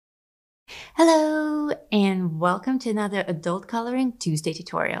Hello, and welcome to another Adult Coloring Tuesday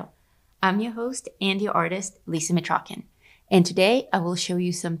tutorial. I'm your host and your artist, Lisa Mitrokhin, and today I will show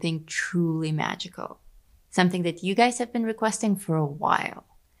you something truly magical. Something that you guys have been requesting for a while.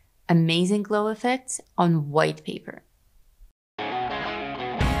 Amazing glow effects on white paper.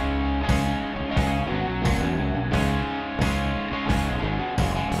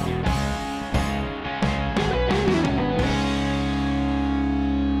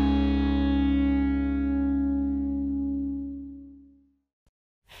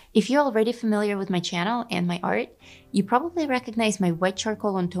 If you're already familiar with my channel and my art, you probably recognize my white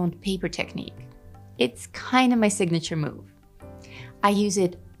charcoal on toned paper technique. It's kind of my signature move. I use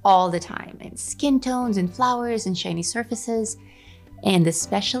it all the time in skin tones and flowers and shiny surfaces, and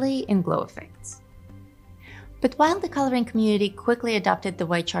especially in glow effects. But while the coloring community quickly adopted the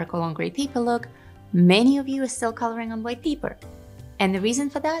white charcoal on gray paper look, many of you are still coloring on white paper. And the reason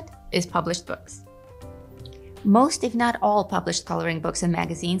for that is published books. Most, if not all, published coloring books and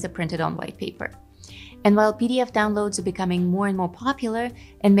magazines are printed on white paper. And while PDF downloads are becoming more and more popular,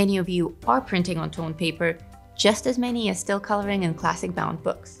 and many of you are printing on toned paper, just as many are still coloring in classic bound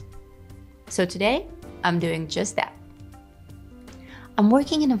books. So today, I'm doing just that. I'm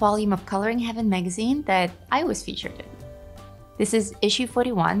working in a volume of Coloring Heaven magazine that I was featured in. This is issue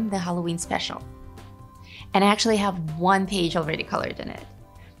 41, the Halloween special. And I actually have one page already colored in it.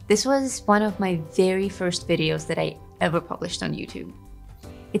 This was one of my very first videos that I ever published on YouTube.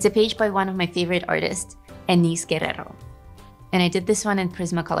 It's a page by one of my favorite artists, Enis Guerrero. And I did this one in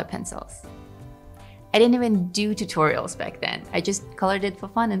Prismacolor pencils. I didn't even do tutorials back then. I just colored it for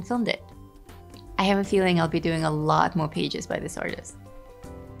fun and filmed it. I have a feeling I'll be doing a lot more pages by this artist.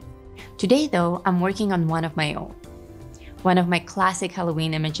 Today though, I'm working on one of my own. One of my classic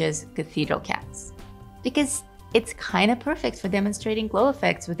Halloween images, Cathedral Cats. Because it's kind of perfect for demonstrating glow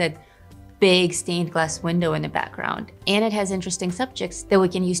effects with that big stained glass window in the background, and it has interesting subjects that we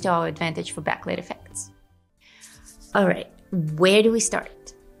can use to our advantage for backlit effects. All right, where do we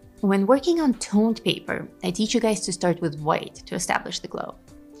start? When working on toned paper, I teach you guys to start with white to establish the glow.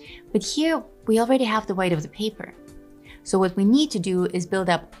 But here, we already have the white of the paper. So what we need to do is build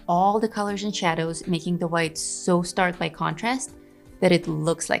up all the colors and shadows, making the white so stark by contrast that it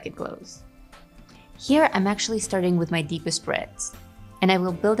looks like it glows. Here, I'm actually starting with my deepest reds, and I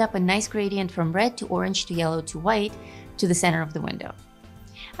will build up a nice gradient from red to orange to yellow to white to the center of the window.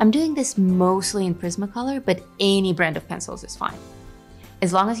 I'm doing this mostly in Prismacolor, but any brand of pencils is fine,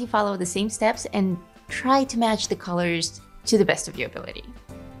 as long as you follow the same steps and try to match the colors to the best of your ability.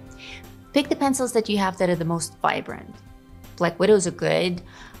 Pick the pencils that you have that are the most vibrant. Black Widows are good,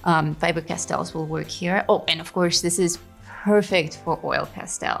 Fiber Pastels will work here. Oh, and of course, this is perfect for oil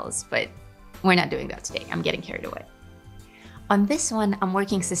pastels, but we're not doing that today. I'm getting carried away. On this one, I'm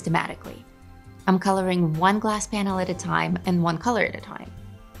working systematically. I'm coloring one glass panel at a time and one color at a time.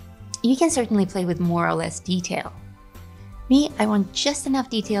 You can certainly play with more or less detail. Me, I want just enough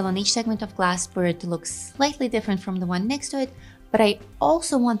detail on each segment of glass for it to look slightly different from the one next to it, but I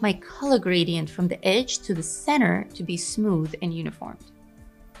also want my color gradient from the edge to the center to be smooth and uniform.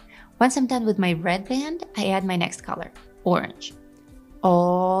 Once I'm done with my red band, I add my next color, orange.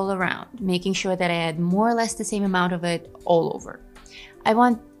 All around, making sure that I add more or less the same amount of it all over. I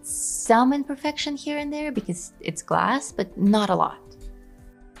want some imperfection here and there because it's glass, but not a lot.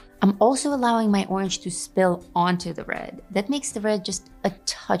 I'm also allowing my orange to spill onto the red. That makes the red just a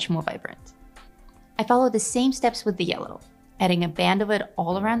touch more vibrant. I follow the same steps with the yellow, adding a band of it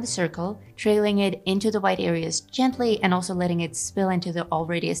all around the circle, trailing it into the white areas gently, and also letting it spill into the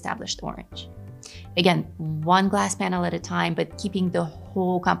already established orange. Again, one glass panel at a time, but keeping the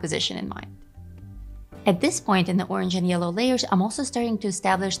whole composition in mind. At this point in the orange and yellow layers, I'm also starting to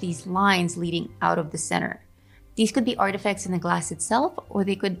establish these lines leading out of the center. These could be artifacts in the glass itself, or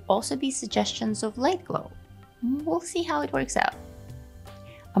they could also be suggestions of light glow. We'll see how it works out.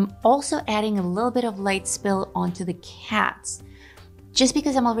 I'm also adding a little bit of light spill onto the cats, just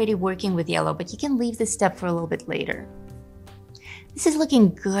because I'm already working with yellow, but you can leave this step for a little bit later. This is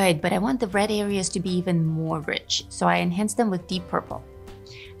looking good, but I want the red areas to be even more rich, so I enhance them with deep purple.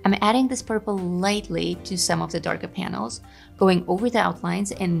 I'm adding this purple lightly to some of the darker panels, going over the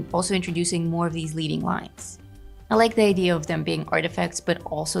outlines and also introducing more of these leading lines. I like the idea of them being artifacts, but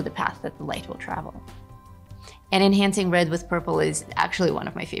also the path that the light will travel. And enhancing red with purple is actually one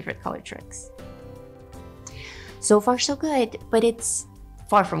of my favorite color tricks. So far so good, but it's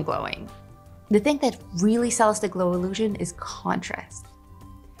far from glowing. The thing that really sells the glow illusion is contrast.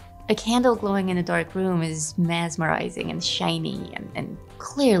 A candle glowing in a dark room is mesmerizing and shiny and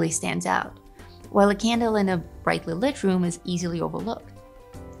clearly stands out, while a candle in a brightly lit room is easily overlooked.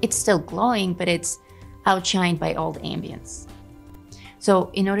 It's still glowing, but it's outshined by all the ambience.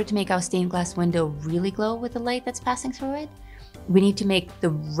 So in order to make our stained glass window really glow with the light that's passing through it, we need to make the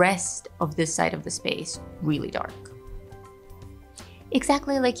rest of this side of the space really dark.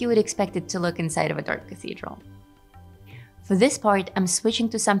 Exactly like you would expect it to look inside of a dark cathedral. For this part, I'm switching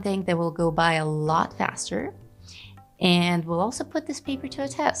to something that will go by a lot faster, and we'll also put this paper to a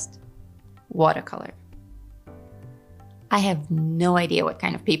test: watercolor. I have no idea what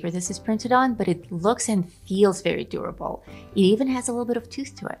kind of paper this is printed on, but it looks and feels very durable. It even has a little bit of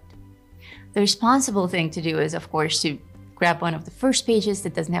tooth to it. The responsible thing to do is, of course, to grab one of the first pages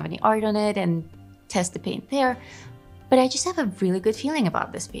that doesn't have any art on it and test the paint there, but I just have a really good feeling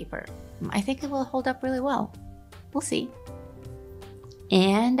about this paper. I think it will hold up really well. We'll see.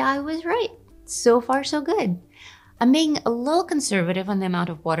 And I was right. So far, so good. I'm being a little conservative on the amount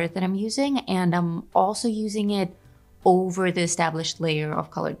of water that I'm using, and I'm also using it over the established layer of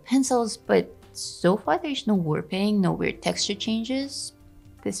colored pencils, but so far there's no warping, no weird texture changes.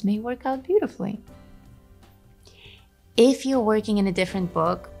 This may work out beautifully. If you're working in a different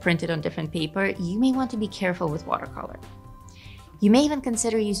book, printed on different paper, you may want to be careful with watercolor. You may even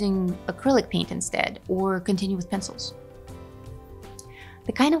consider using acrylic paint instead, or continue with pencils.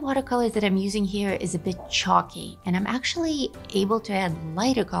 The kind of watercolor that I'm using here is a bit chalky, and I'm actually able to add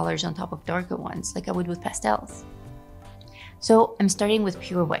lighter colors on top of darker ones, like I would with pastels. So I'm starting with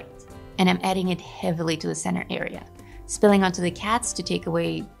pure white, and I'm adding it heavily to the center area, spilling onto the cats to take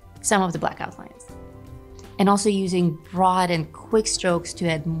away some of the black outlines. And also using broad and quick strokes to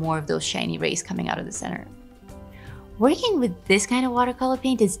add more of those shiny rays coming out of the center. Working with this kind of watercolor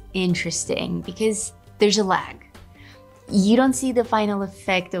paint is interesting because there's a lag. You don't see the final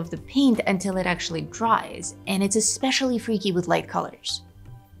effect of the paint until it actually dries, and it's especially freaky with light colors.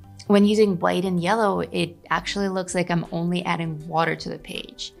 When using white and yellow, it actually looks like I'm only adding water to the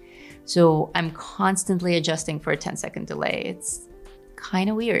page. So I'm constantly adjusting for a 10-second delay. It's kind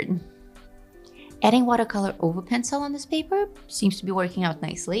of weird. Adding watercolor over pencil on this paper seems to be working out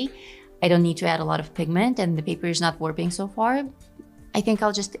nicely. I don't need to add a lot of pigment, and the paper is not warping so far. I think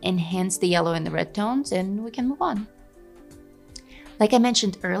I'll just enhance the yellow and the red tones, and we can move on. Like I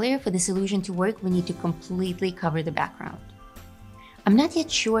mentioned earlier, for this illusion to work, we need to completely cover the background. I'm not yet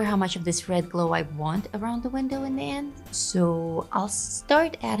sure how much of this red glow I want around the window in the end, so I'll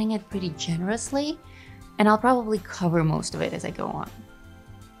start adding it pretty generously, and I'll probably cover most of it as I go on.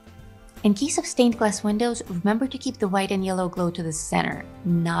 In case of stained glass windows, remember to keep the white and yellow glow to the center,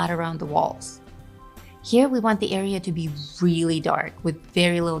 not around the walls. Here we want the area to be really dark with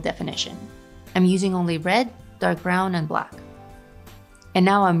very little definition. I'm using only red, dark brown, and black. And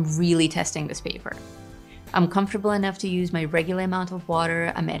now I'm really testing this paper. I'm comfortable enough to use my regular amount of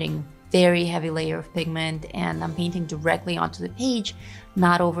water, I'm adding very heavy layer of pigment, and I'm painting directly onto the page,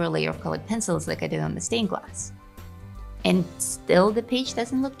 not over a layer of colored pencils like I did on the stained glass. And still the page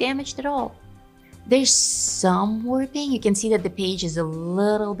doesn't look damaged at all. There's some warping. You can see that the page is a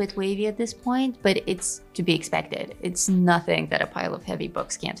little bit wavy at this point, but it's to be expected. It's nothing that a pile of heavy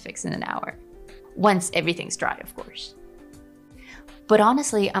books can't fix in an hour. Once everything's dry, of course. But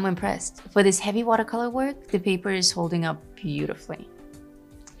honestly, I'm impressed. For this heavy watercolor work, the paper is holding up beautifully.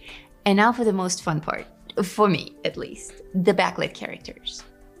 And now for the most fun part, for me at least, the backlit characters.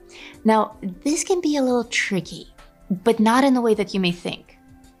 Now, this can be a little tricky, but not in the way that you may think.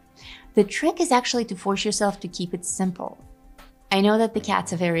 The trick is actually to force yourself to keep it simple. I know that the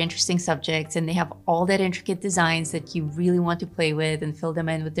cats are very interesting subjects and they have all that intricate designs that you really want to play with and fill them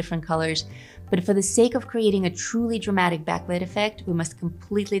in with different colors, but for the sake of creating a truly dramatic backlit effect, we must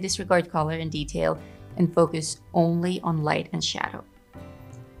completely disregard color and detail and focus only on light and shadow.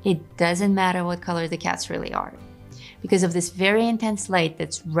 It doesn't matter what color the cats really are. Because of this very intense light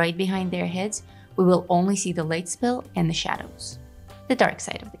that's right behind their heads, we will only see the light spill and the shadows, the dark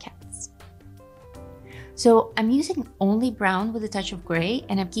side of the cats. So I'm using only brown with a touch of gray,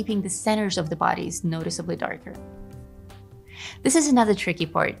 and I'm keeping the centers of the bodies noticeably darker. This is another tricky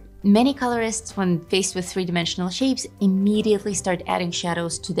part. Many colorists, when faced with three-dimensional shapes, immediately start adding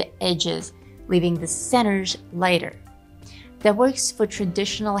shadows to the edges, leaving the centers lighter. That works for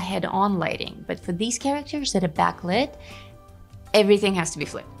traditional head-on lighting, but for these characters that are backlit, everything has to be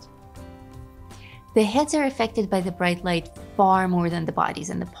flipped. The heads are affected by the bright light far more than the bodies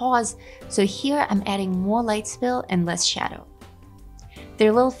and the paws, so here I'm adding more light spill and less shadow.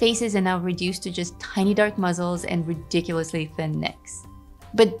 Their little faces are now reduced to just tiny dark muzzles and ridiculously thin necks.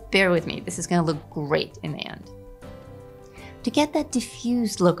 But bear with me, this is gonna look great in the end. To get that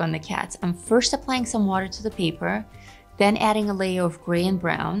diffused look on the cats, I'm first applying some water to the paper, then adding a layer of gray and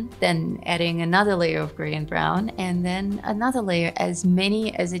brown, then adding another layer of gray and brown, and then another layer, as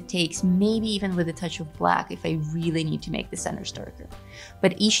many as it takes, maybe even with a touch of black if I really need to make the centers darker.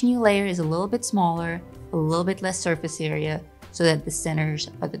 But each new layer is a little bit smaller, a little bit less surface area, so that the centers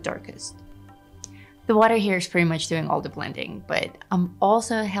are the darkest. The water here is pretty much doing all the blending, but I'm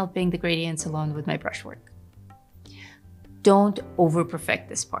also helping the gradients along with my brushwork. Don't over-perfect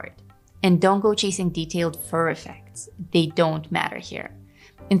this part. And don't go chasing detailed fur effects. They don't matter here.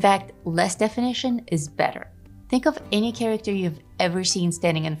 In fact, less definition is better. Think of any character you've ever seen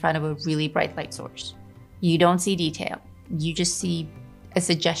standing in front of a really bright light source. You don't see detail. You just see a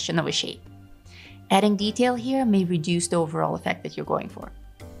suggestion of a shape. Adding detail here may reduce the overall effect that you're going for.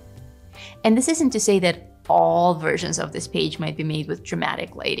 And this isn't to say that all versions of this page might be made with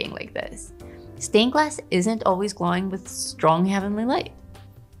dramatic lighting like this. Stained glass isn't always glowing with strong heavenly light.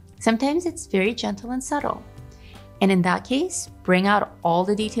 Sometimes it's very gentle and subtle. And in that case, bring out all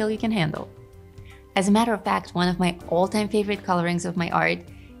the detail you can handle. As a matter of fact, one of my all-time favorite colorings of my art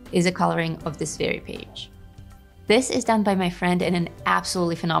is a coloring of this very page. This is done by my friend and an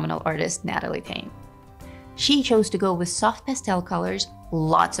absolutely phenomenal artist, Natalie Tame. She chose to go with soft pastel colors,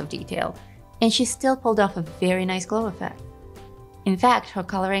 lots of detail, and she still pulled off a very nice glow effect. In fact, her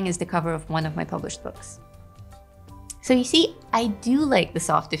coloring is the cover of one of my published books. So you see, I do like the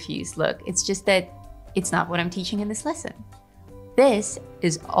soft diffused look, it's just that it's not what I'm teaching in this lesson. This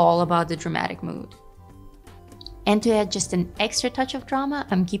is all about the dramatic mood. And to add just an extra touch of drama,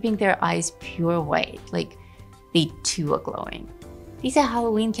 I'm keeping their eyes pure white, like they too are glowing. These are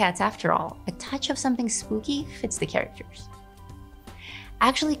Halloween cats after all. A touch of something spooky fits the characters.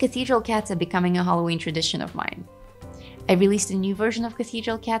 Actually, cathedral cats are becoming a Halloween tradition of mine. I released a new version of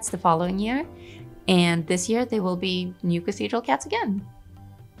cathedral cats the following year, and this year they will be new cathedral cats again.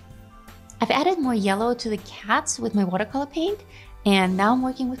 I've added more yellow to the cats with my watercolor paint, and now I'm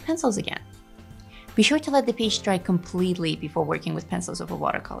working with pencils again. Be sure to let the page dry completely before working with pencils over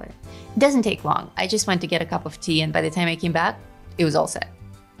watercolor. It doesn't take long. I just went to get a cup of tea, and by the time I came back, it was all set.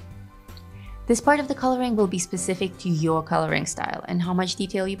 This part of the coloring will be specific to your coloring style and how much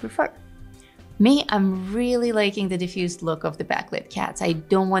detail you prefer. Me, I'm really liking the diffused look of the backlit cats. I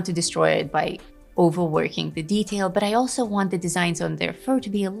don't want to destroy it by overworking the detail, but I also want the designs on their fur to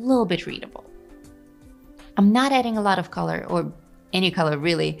be a little bit readable. I'm not adding a lot of color, or any color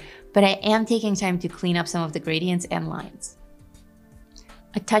really, but I am taking time to clean up some of the gradients and lines.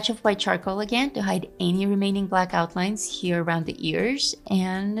 A touch of white charcoal again to hide any remaining black outlines here around the ears,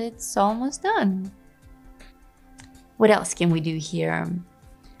 and it's almost done. What else can we do here?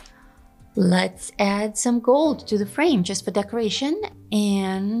 Let's add some gold to the frame just for decoration,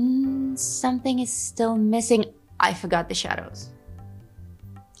 and something is still missing. I forgot the shadows.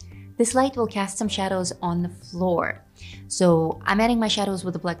 This light will cast some shadows on the floor. So I'm adding my shadows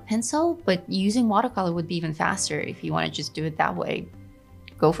with a black pencil, but using watercolor would be even faster if you want to just do it that way.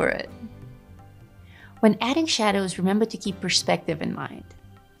 Go for it. When adding shadows, remember to keep perspective in mind.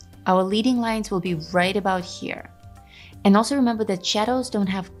 Our leading lines will be right about here. And also remember that shadows don't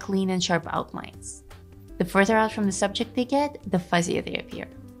have clean and sharp outlines. The further out from the subject they get, the fuzzier they appear.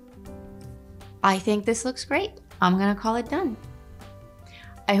 I think this looks great. I'm gonna call it done.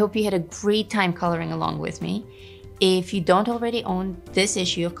 I hope you had a great time coloring along with me. If you don't already own this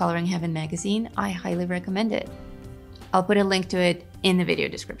issue of Coloring Heaven magazine, I highly recommend it. I'll put a link to it in the video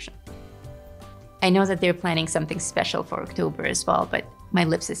description. I know that they're planning something special for October as well, but my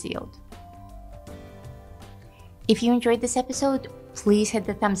lips are sealed. If you enjoyed this episode, please hit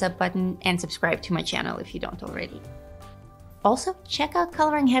the thumbs up button and subscribe to my channel if you don't already. Also, check out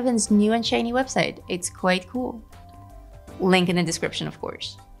Coloring Heaven's new and shiny website. It's quite cool. Link in the description, of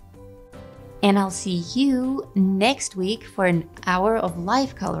course. And I'll see you next week for an hour of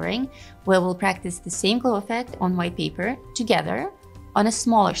live coloring, where we'll practice the same glow effect on white paper together on a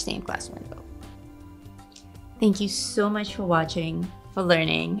smaller stained glass window. Thank you so much for watching, for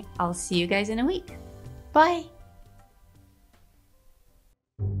learning. I'll see you guys in a week. Bye!